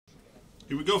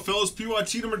Here we go, fellas.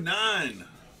 PYT number 9.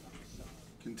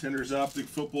 Contenders Optic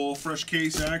Football fresh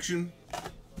case action.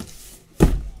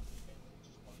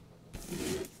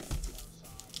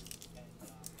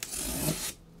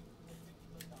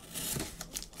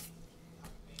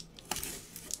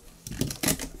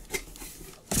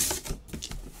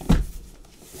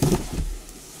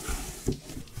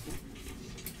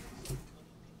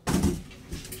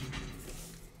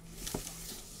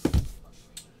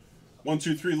 One,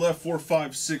 two, three left, 4,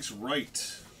 5, 6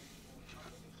 right.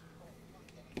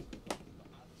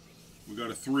 We got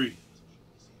a 3.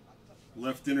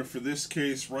 Left inner for this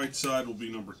case, right side will be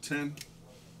number 10.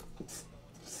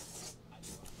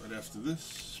 Right after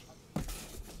this.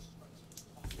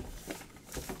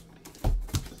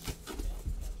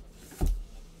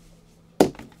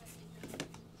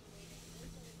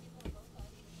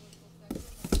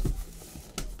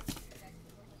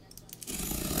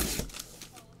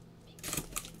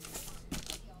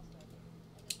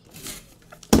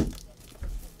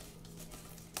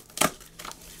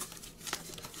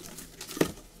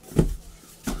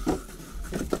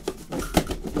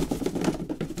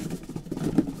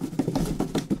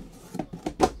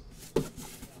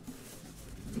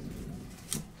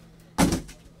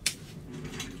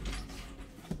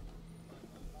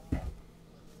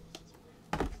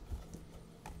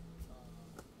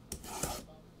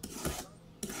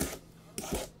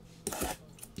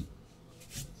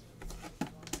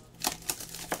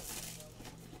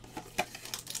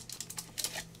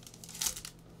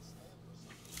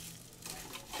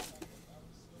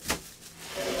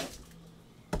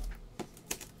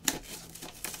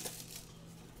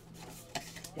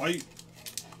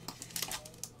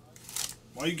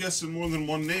 Why you guessing more than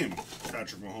one name,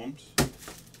 Patrick Mahomes?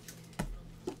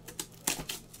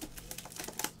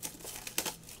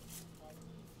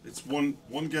 It's one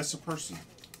guess a person.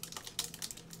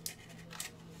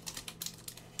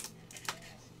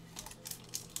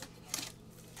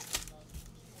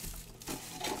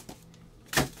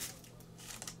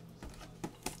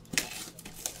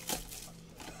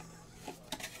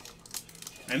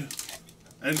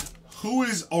 And who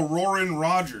is Auroran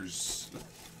Rogers?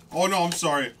 Oh no, I'm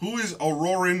sorry. Who is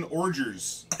Auroran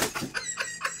Orgers?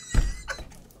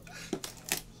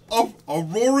 Oh,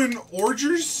 Auroran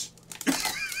Orgers?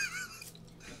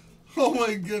 Oh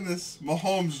my goodness.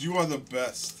 Mahomes, you are the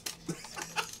best.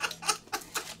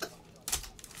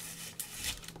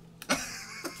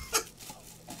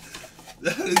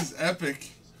 That is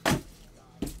epic.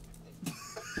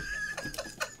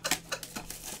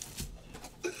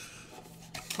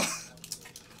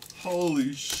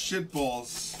 Holy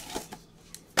shitballs.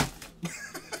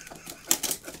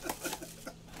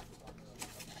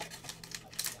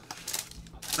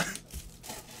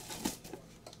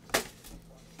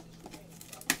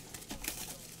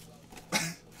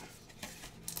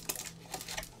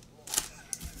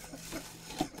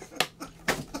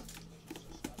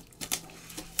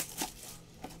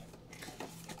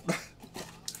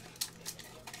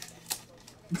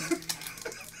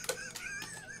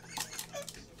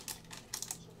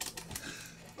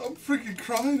 I'm freaking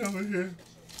crying over here.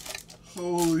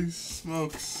 Holy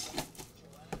smokes.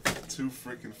 Too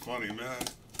freaking funny, man.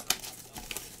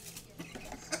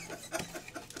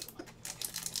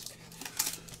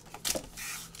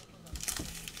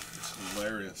 It's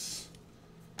hilarious.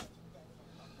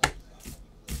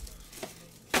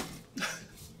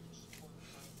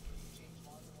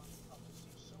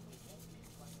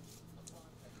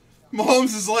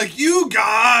 Mahomes is like, you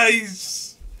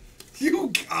guys,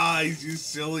 you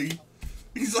silly.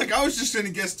 He's like, I was just gonna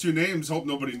guess 2 names, hope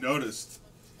nobody noticed.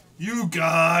 You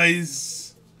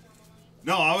guys.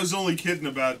 No, I was only kidding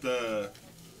about the,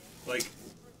 like,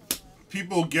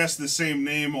 people guess the same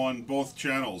name on both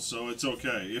channels, so it's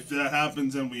okay. If that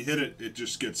happens and we hit it, it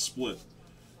just gets split.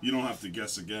 You don't have to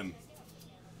guess again.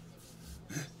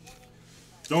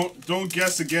 Don't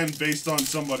guess again based on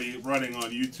somebody writing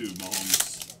on YouTube,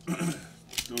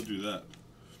 Mahomes. Don't do that.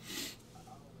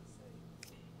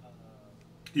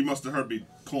 He must have heard me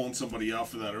calling somebody out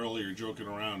for that earlier, joking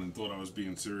around, and thought I was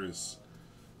being serious.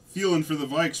 Thielen for the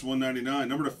Vikes, 199.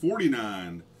 Number to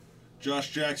 49,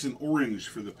 Josh Jackson, orange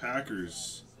for the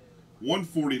Packers.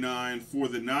 149 for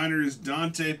the Niners,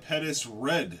 Dante Pettis,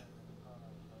 red.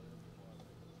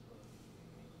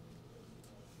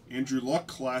 Andrew Luck,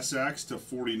 Class Axe to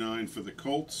 49 for the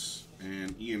Colts,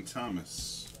 and Ian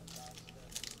Thomas.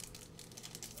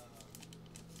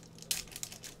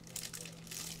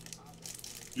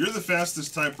 You're the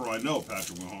fastest typer I know,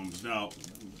 Patrick Mahomes. Now,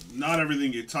 not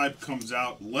everything you type comes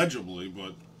out legibly,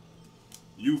 but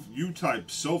you type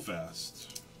so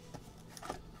fast.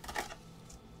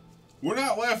 We're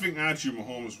not laughing at you,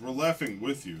 Mahomes. We're laughing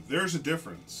with you. There's a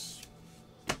difference.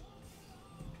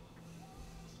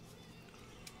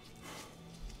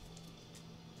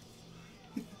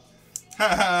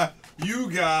 Haha,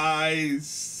 you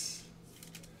guys.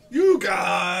 You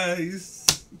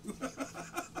guys.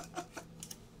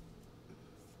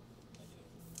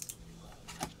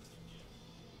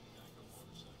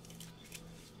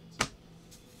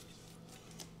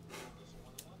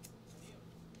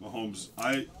 Mahomes,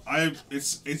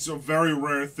 it's a very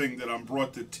rare thing that I'm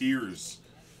brought to tears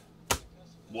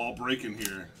while breaking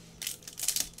here.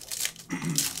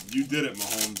 You did it,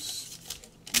 Mahomes.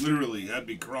 Literally, had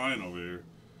me crying over here.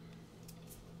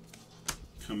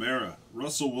 Kamara,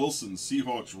 Russell Wilson,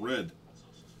 Seahawks red.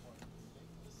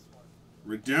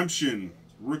 Redemption,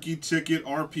 rookie ticket,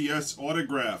 RPS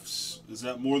autographs. Is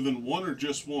that more than one or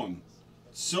just one?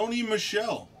 Sony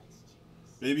Michel.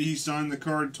 Maybe he signed the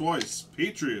card twice.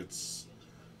 Patriots.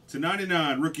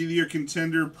 /99, Rookie of the Year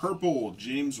contender, purple,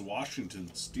 James Washington,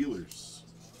 Steelers.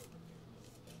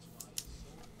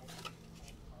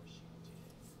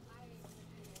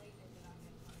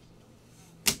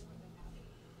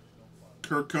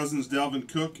 Kirk Cousins, Dalvin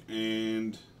Cook,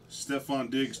 and Stephon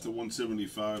Diggs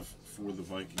 /175 for the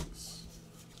Vikings.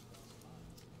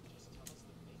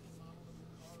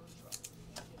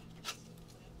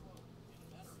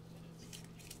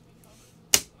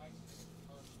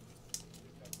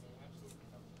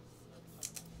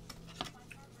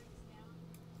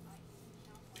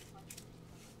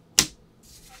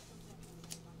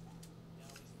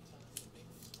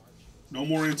 No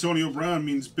more Antonio Brown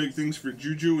means big things for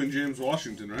Juju and James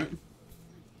Washington, right?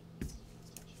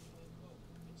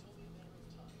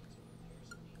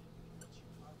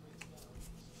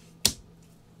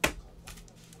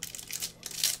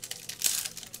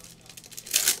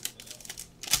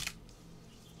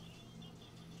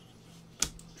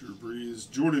 Drew Brees.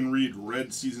 Jordan Reed,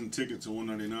 red season ticket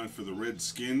 /199 for the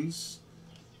Redskins.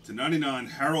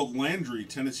 /99, Harold Landry,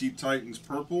 Tennessee Titans,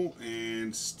 purple,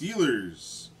 and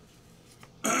Steelers.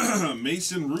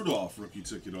 Mason Rudolph, rookie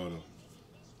ticket auto.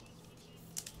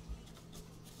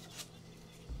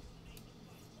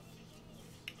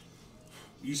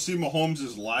 You see Mahomes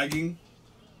is lagging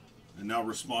and now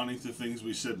responding to things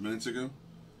we said minutes ago.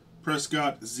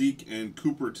 Prescott, Zeke, and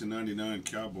Cooper /99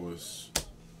 Cowboys.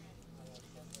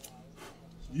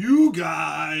 You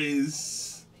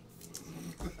guys.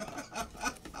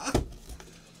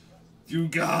 You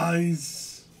guys.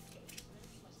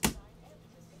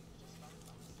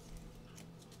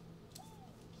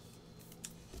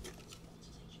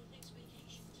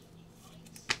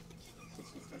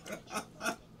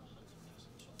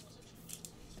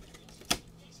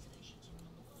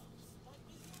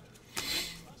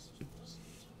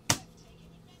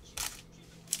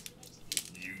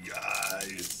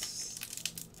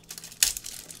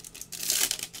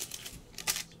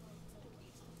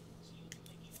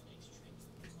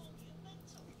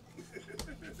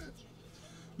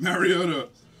 Mariota,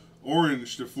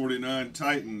 orange /49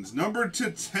 Titans. Number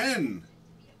 /10,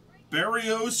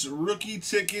 Barrios, rookie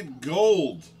ticket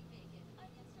gold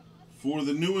for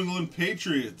the New England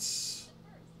Patriots.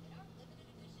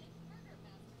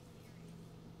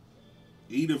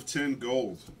 8/10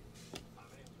 gold.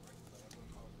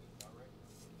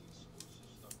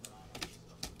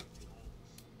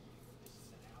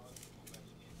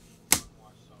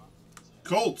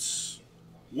 Colts,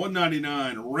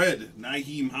 /199, red,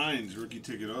 Nyheim Hines, rookie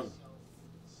ticket auto.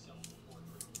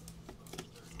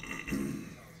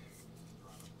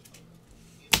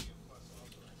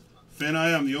 Fan I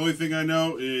am. The only thing I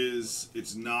know is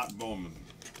it's not Bowman.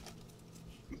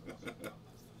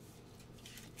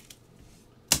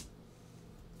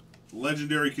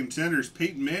 Legendary contenders,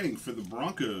 Peyton Manning for the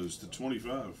Broncos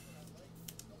 /25.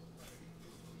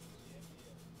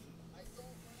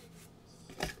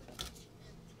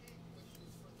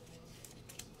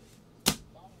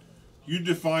 You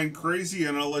define crazy,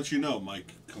 and I'll let you know,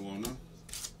 Mike Colonna.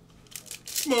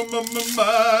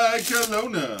 Mike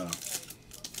Colonna.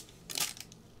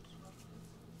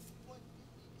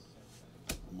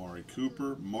 Amari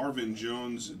Cooper. Marvin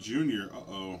Jones Jr.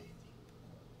 Uh-oh.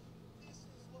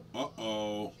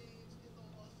 Uh-oh.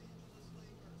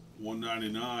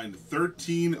 /199.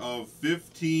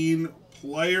 13/15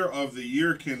 Player of the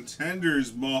Year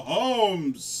contenders.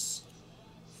 Mahomes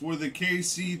for the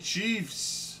KC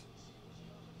Chiefs.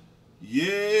 Yeah,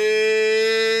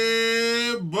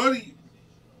 buddy.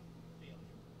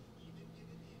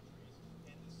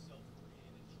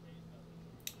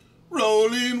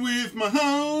 Rolling with my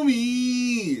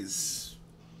homies.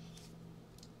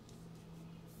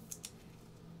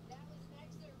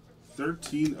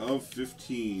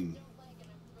 13/15.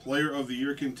 Player of the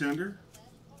Year contender.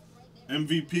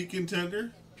 MVP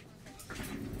contender.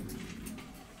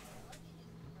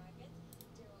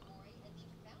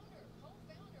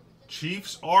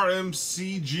 Chiefs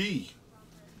RMCG.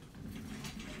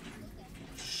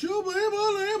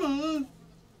 Shoo-ba-ba-la-ba.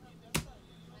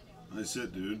 Nice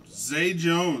hit, dude. Zay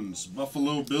Jones,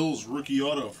 Buffalo Bills rookie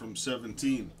auto from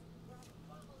 17.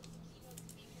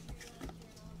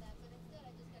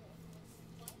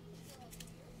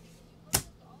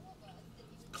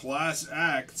 Class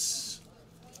Acts,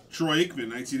 Troy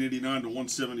Aikman, 1989 to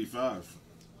 175.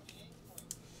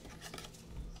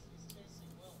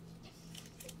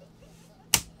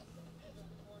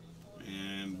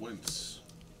 And Wentz.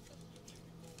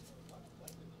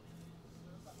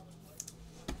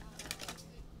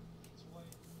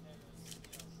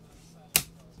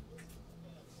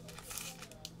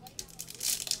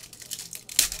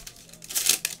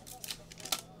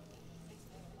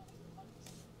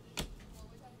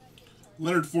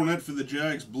 Leonard Fournette for the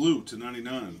Jags, blue to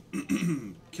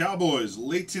 99. Cowboys,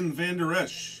 Leighton Vander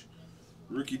Esch,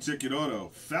 rookie ticket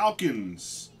auto.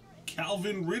 Falcons,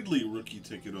 Calvin Ridley, rookie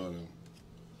ticket auto.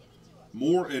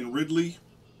 Moore and Ridley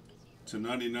to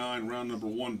 99, round number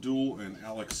 1 duel, and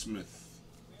Alex Smith.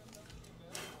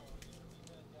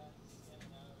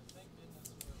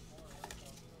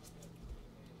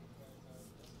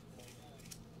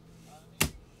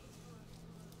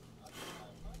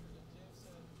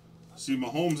 See,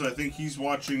 Mahomes, I think he's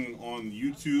watching on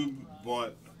YouTube,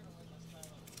 but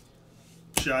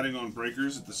chatting on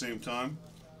Breakers at the same time.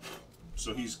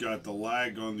 So he's got the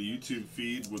lag on the YouTube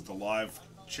feed with the live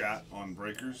chat on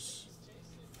Breakers.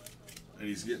 And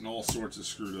he's getting all sorts of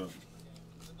screwed up.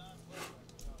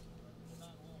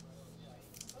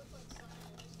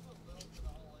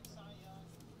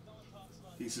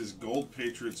 He says, Gold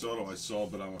Patriots auto I saw,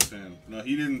 but I'm a fan. No,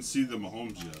 he didn't see the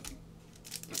Mahomes yet.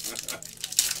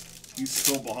 He's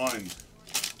still behind.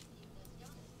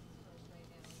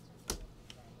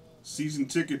 Season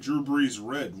ticket, Drew Brees,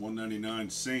 red, 199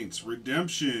 Saints.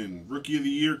 Redemption, Rookie of the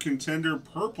Year contender,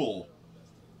 purple.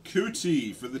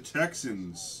 Cootie for the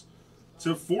Texans.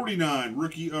 To 49,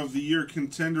 Rookie of the Year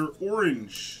contender,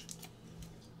 orange.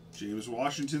 James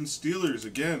Washington, Steelers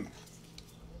again.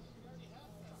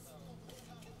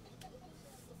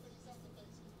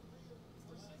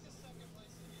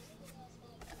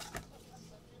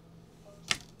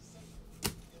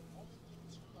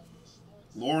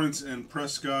 Lawrence and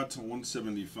Prescott to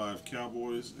 175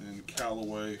 Cowboys, and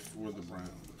Callaway for the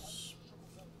Browns.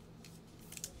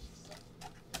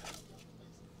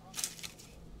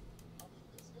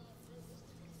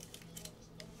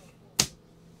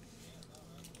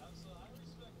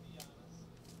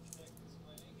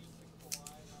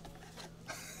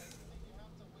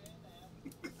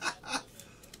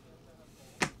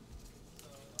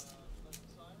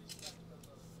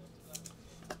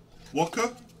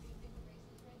 Waka?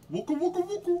 Wooka wooka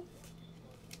wooka.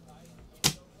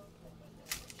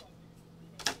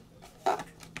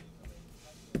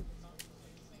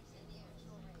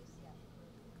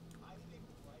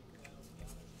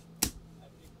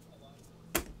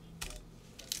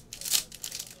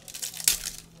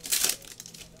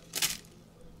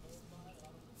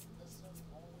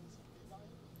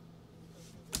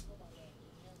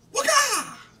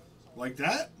 Wooka! Like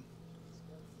that?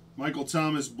 Michael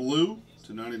Thomas, blue.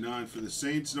 To 99 for the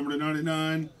Saints. Number to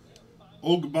 99,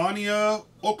 Ogbania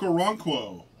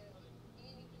Okoronkwo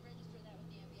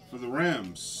for the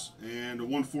Rams. And a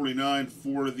 149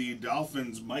 for the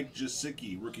Dolphins, Mike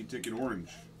Gesicki, rookie ticket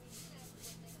orange.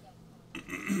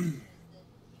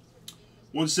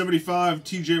 175,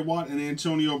 TJ Watt and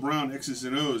Antonio Brown, X's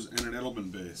and O's, and an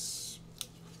Edelman base.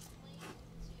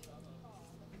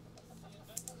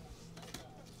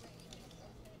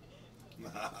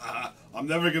 I'm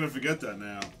never going to forget that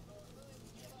now.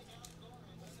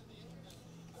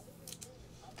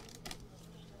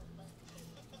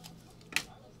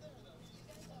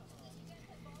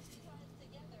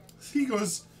 He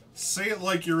goes, say it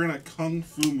like you're in a kung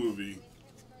fu movie.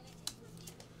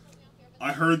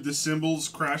 I heard the cymbals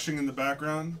crashing in the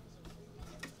background.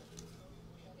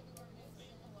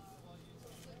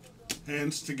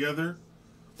 Hands together.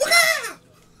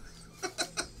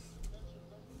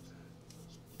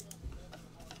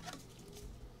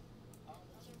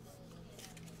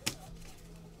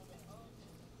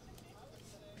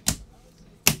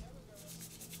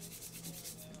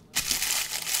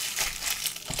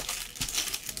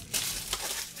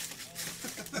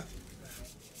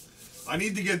 I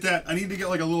need to get that. I need to get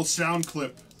like a little sound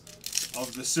clip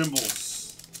of the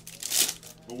cymbals,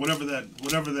 or whatever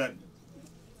that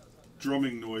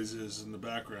drumming noise is in the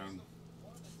background.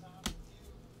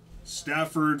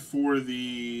 Stafford for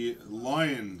the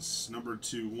Lions, number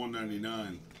 2,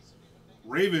 199.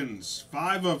 Ravens,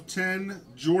 5 of 10.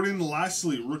 Jordan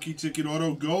Lastly, rookie ticket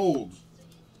auto gold.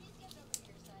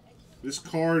 This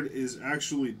card is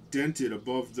actually dented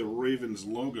above the Ravens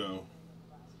logo.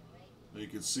 You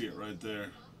can see it right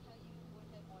there.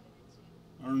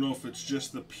 I don't know if it's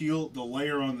just the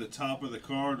layer on the top of the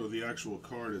card or the actual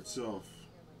card itself.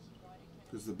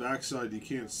 Because the backside, you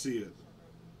can't see it.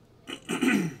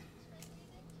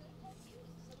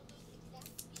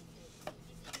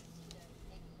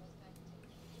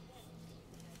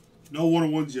 No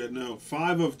 1-on-1s yet, no.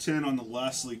 5 of 10 on the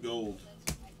Lastly gold.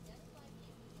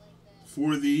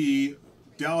 For the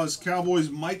Dallas Cowboys,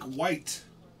 Mike White,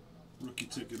 rookie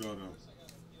ticket auto.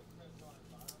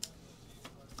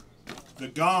 The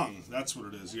Gong, that's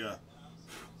what it is, yeah.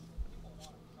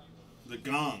 The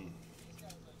Gong.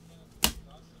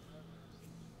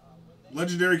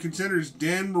 Legendary Contenders,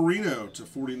 Dan Marino to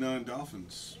 49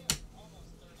 Dolphins.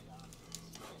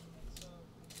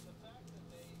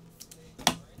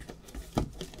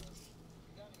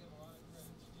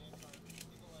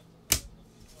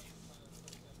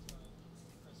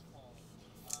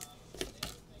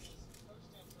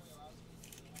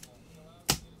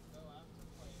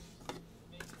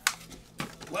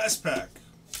 Last pack.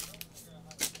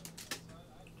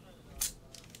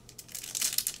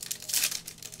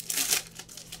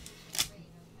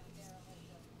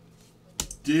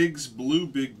 Diggs Blue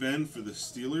Big Ben for the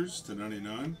Steelers to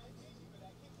 99.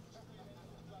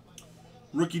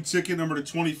 Rookie ticket number to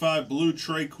 25 Blue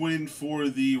Trey Quinn for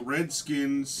the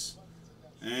Redskins.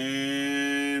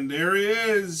 And there he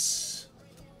is.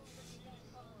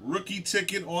 Rookie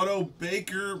ticket auto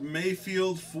Baker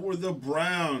Mayfield for the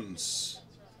Browns.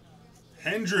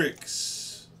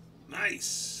 Hendricks.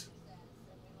 Nice.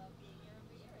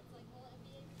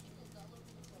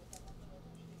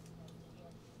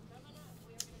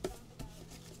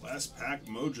 Last pack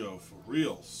mojo for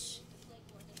reals.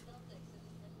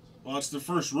 Well, it's the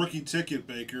first rookie ticket,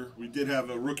 Baker. We did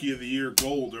have a Rookie of the Year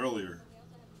gold earlier.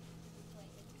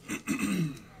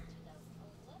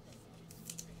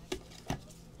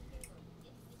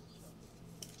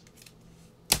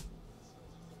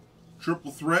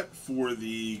 Triple threat for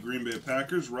the Green Bay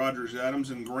Packers, Rodgers, Adams,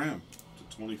 and Graham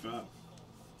to 25.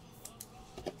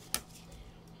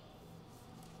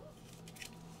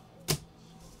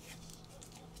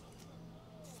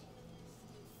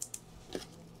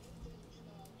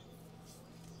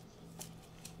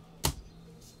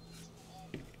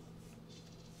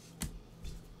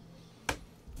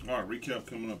 All right, recap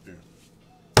coming up here.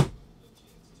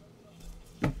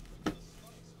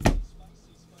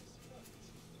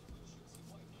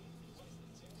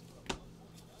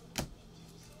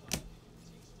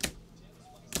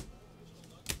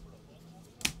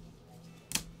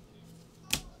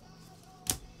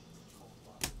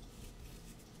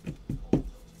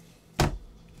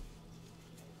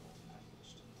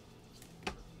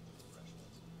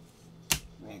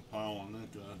 Wrong pile on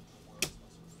that guy.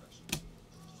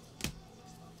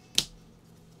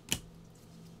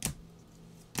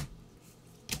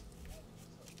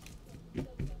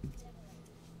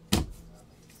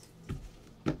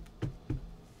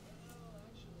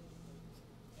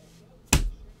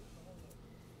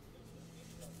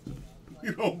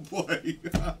 You don't play.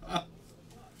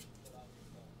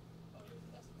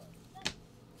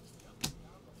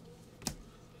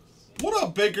 What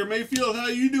up, Baker Mayfield? How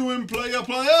you doing, player?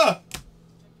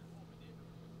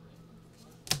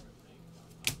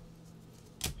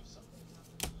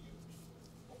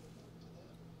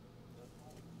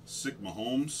 Sick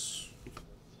Mahomes.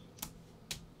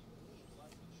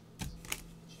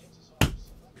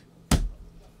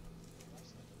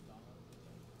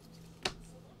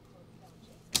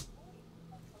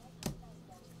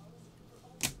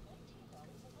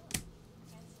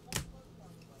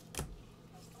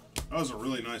 That was a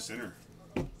really nice inner.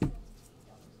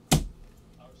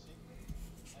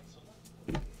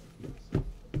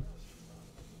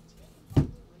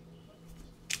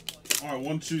 All right,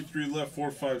 1, 2, 3 left, 4,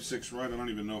 5, 6 right. I don't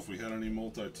even know if we had any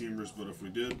multi-teamers, but if we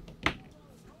did,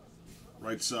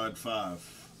 right side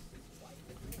 5.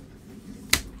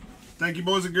 Thank you,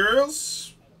 boys and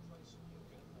girls.